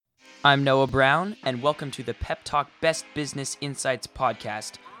I'm Noah Brown, and welcome to the Pep Talk Best Business Insights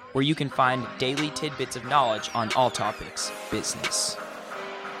podcast, where you can find daily tidbits of knowledge on all topics business.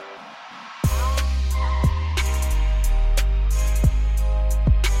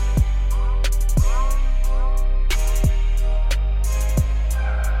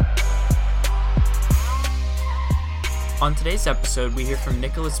 On today's episode, we hear from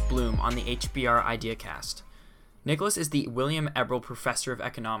Nicholas Bloom on the HBR IdeaCast. Nicholas is the William Eberl Professor of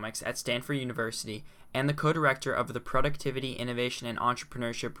Economics at Stanford University and the co-director of the Productivity, Innovation, and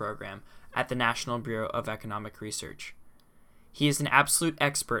Entrepreneurship Program at the National Bureau of Economic Research. He is an absolute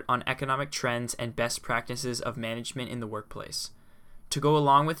expert on economic trends and best practices of management in the workplace. To go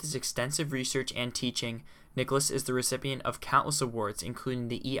along with his extensive research and teaching, Nicholas is the recipient of countless awards, including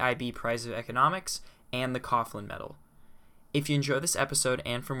the EIB Prize of Economics and the Coughlin Medal. If you enjoy this episode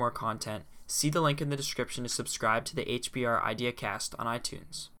and for more content, see the link in the description to subscribe to the HBR IdeaCast on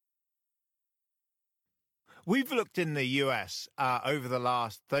iTunes. We've looked in the US over the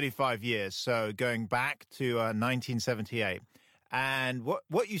last 35 years, so going back to 1978. And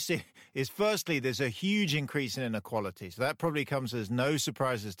what you see is, firstly, there's a huge increase in inequality. So that probably comes as no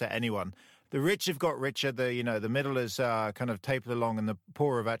surprises to anyone. The rich have got richer, the middle has kind of tapered along, and the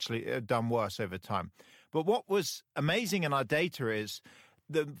poor have actually done worse over time. But what was amazing in our data is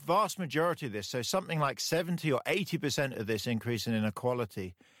the vast majority of this, so something like 70 or 80% of this increase in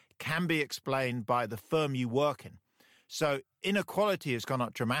inequality can be explained by the firm you work in. So inequality has gone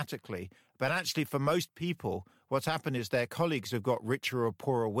up dramatically, but actually for most people, what's happened is their colleagues have got richer or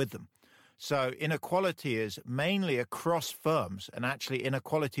poorer with them. So inequality is mainly across firms, and actually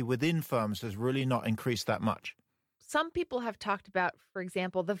inequality within firms has really not increased that much. Some people have talked about, for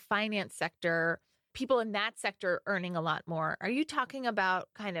example, the finance sector, people in that sector earning a lot more. Are you talking about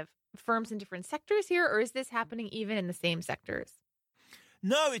kind of firms in different sectors here, or is this happening even in the same sectors?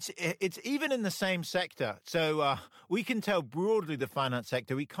 No, it's even in the same sector. So we can tell broadly the finance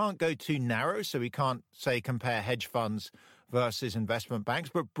sector. We can't go too narrow, so we can't, say, compare hedge funds versus investment banks.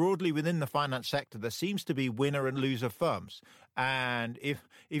 But broadly within the finance sector, there seems to be winner and loser firms. And if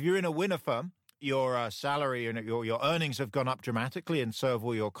you're in a winner firm, your salary and your earnings have gone up dramatically, and so have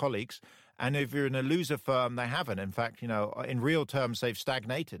all your colleagues. And if you're in a loser firm, they haven't. In fact, in real terms, they've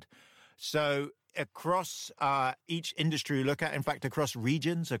stagnated. So across each industry you look at, in fact, across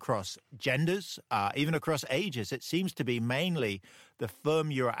regions, across genders, even across ages, it seems to be mainly the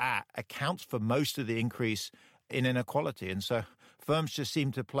firm you're at accounts for most of the increase in inequality. And so firms just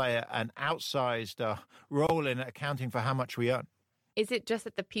seem to play an outsized role in accounting for how much we earn. Is it just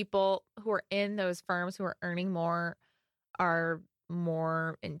that the people who are in those firms who are earning more are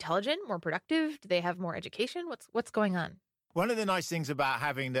more intelligent, more productive? Do they have more education? What's going on? One of the nice things about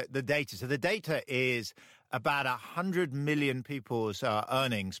having the data, so the data is about 100 million people's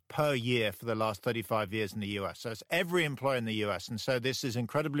earnings per year for the last 35 years in the US. So it's every employer in the US. And so this is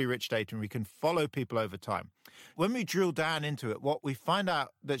incredibly rich data, and we can follow people over time. When we drill down into it, what we find out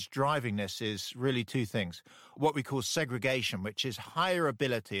that's driving this is really two things. What we call segregation, which is higher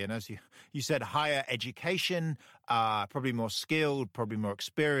ability. And as you said, higher education, probably more skilled, probably more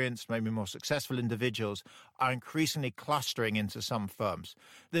experienced, maybe more successful individuals are increasingly clustering into some firms.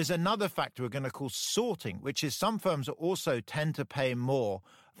 There's another factor we're going to call sorting, which is some firms also tend to pay more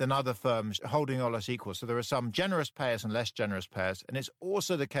than other firms, holding all else equal. So there are some generous payers and less generous payers. And it's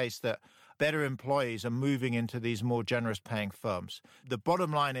also the case that better employees are moving into these more generous paying firms. The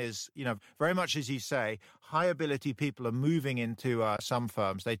bottom line is, very much as you say, high ability people are moving into some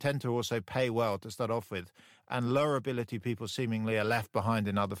firms. They tend to also pay well to start off with, and lower ability people seemingly are left behind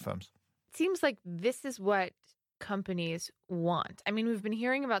in other firms. It seems like this is what companies want. I mean, we've been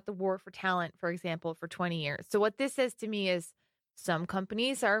hearing about the war for talent, for example, for 20 years. So what this says to me is some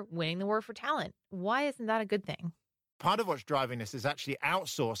companies are winning the war for talent. Why isn't that a good thing? Part of what's driving this is actually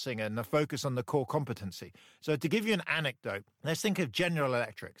outsourcing and the focus on the core competency. So to give you an anecdote, let's think of General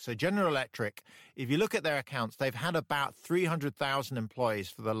Electric. So General Electric, if you look at their accounts, they've had about 300,000 employees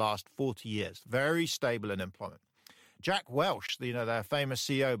for the last 40 years, very stable in employment. Jack Welch, their famous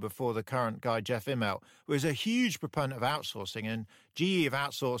CEO before the current guy, Jeff Immelt, was a huge proponent of outsourcing, and GE have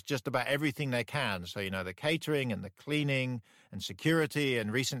outsourced just about everything they can. So, the catering and the cleaning and security,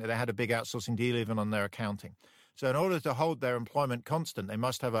 and recently they had a big outsourcing deal even on their accounting. So in order to hold their employment constant, they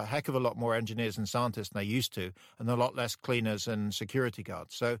must have a heck of a lot more engineers and scientists than they used to, and a lot less cleaners and security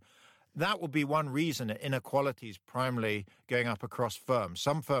guards. So that would be one reason that inequality is primarily going up across firms.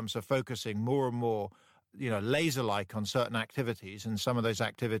 Some firms are focusing more and more laser-like on certain activities, and some of those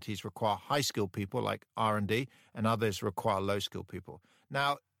activities require high-skilled people like R&D, and others require low-skilled people.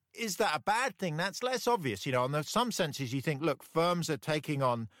 Now, is that a bad thing? That's less obvious. In some senses, you think, look, firms are taking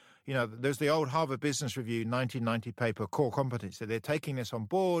on, There's the old Harvard Business Review 1990 paper, Core Competency. They're taking this on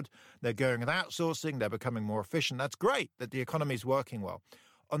board. They're going with outsourcing. They're becoming more efficient. That's great that the economy is working well.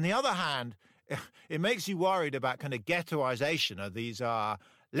 On the other hand, it makes you worried about kind of ghettoization of these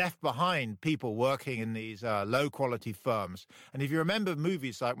left behind people working in these low quality firms. And if you remember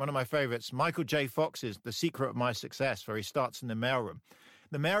movies like one of my favorites, Michael J. Fox's The Secret of My Success, where he starts in the mailroom.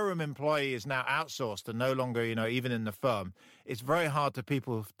 The mailroom employee is now outsourced and no longer, even in the firm. It's very hard for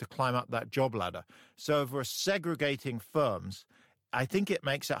people to climb up that job ladder. So if we're segregating firms, I think it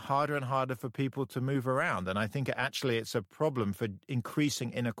makes it harder and harder for people to move around. And I think it's a problem for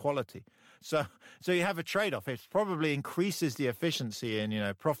increasing inequality. So you have a trade-off. It probably increases the efficiency and,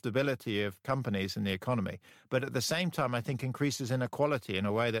 profitability of companies in the economy. But at the same time, I think increases inequality in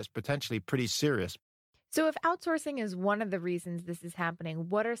a way that's potentially pretty serious. So if outsourcing is one of the reasons this is happening,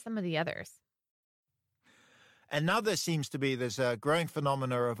 what are some of the others? Another seems to be there's a growing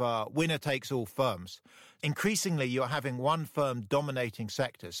phenomena of winner-takes-all firms. Increasingly, you're having one firm dominating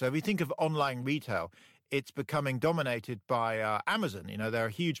sectors. So if you think of online retail, it's becoming dominated by Amazon. They're a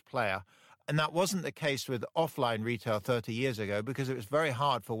huge player. And that wasn't the case with offline retail 30 years ago because it was very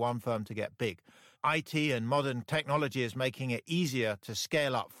hard for one firm to get big. IT and modern technology is making it easier to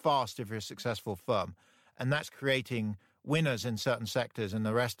scale up fast if you're a successful firm. And that's creating winners in certain sectors, and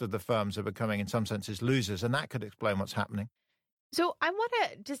the rest of the firms are becoming, in some senses, losers. And that could explain what's happening. So I want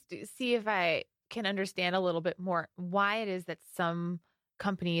to just see if I can understand a little bit more why it is that some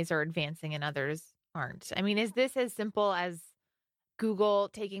companies are advancing and others aren't. I mean, is this as simple as Google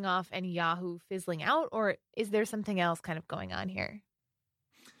taking off and Yahoo fizzling out, or is there something else kind of going on here?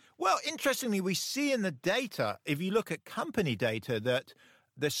 Well, interestingly, we see in the data, if you look at company data, that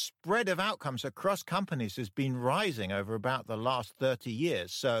the spread of outcomes across companies has been rising over about the last 30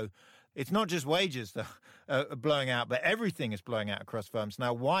 years. So it's not just wages that are blowing out, but everything is blowing out across firms.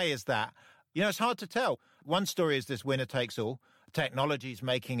 Now, why is that? It's hard to tell. One story is this winner takes all. Technology is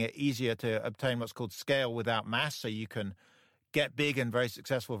making it easier to obtain what's called scale without mass, so you can get big and very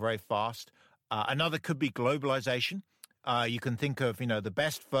successful very fast. Another could be globalization. You can think of, the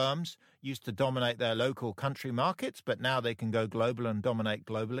best firms used to dominate their local country markets, but now they can go global and dominate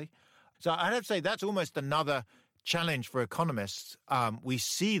globally. So I'd have to say that's almost another challenge for economists. We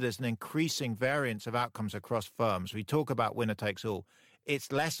see there's an increasing variance of outcomes across firms. We talk about winner takes all.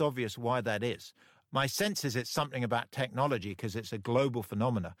 It's less obvious why that is. My sense is it's something about technology because it's a global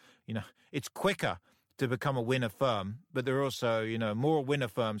phenomena. It's quicker to become a winner firm, but there are also, more winner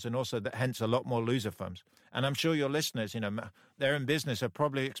firms and also hence a lot more loser firms. And I'm sure your listeners, they're in business, are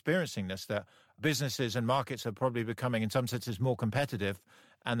probably experiencing this, that businesses and markets are probably becoming, in some senses, more competitive.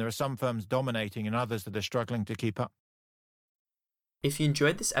 And there are some firms dominating and others that are struggling to keep up. If you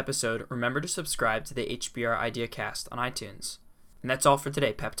enjoyed this episode, remember to subscribe to the HBR IdeaCast on iTunes. And that's all for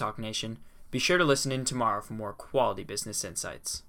today, Pep Talk Nation. Be sure to listen in tomorrow for more quality business insights.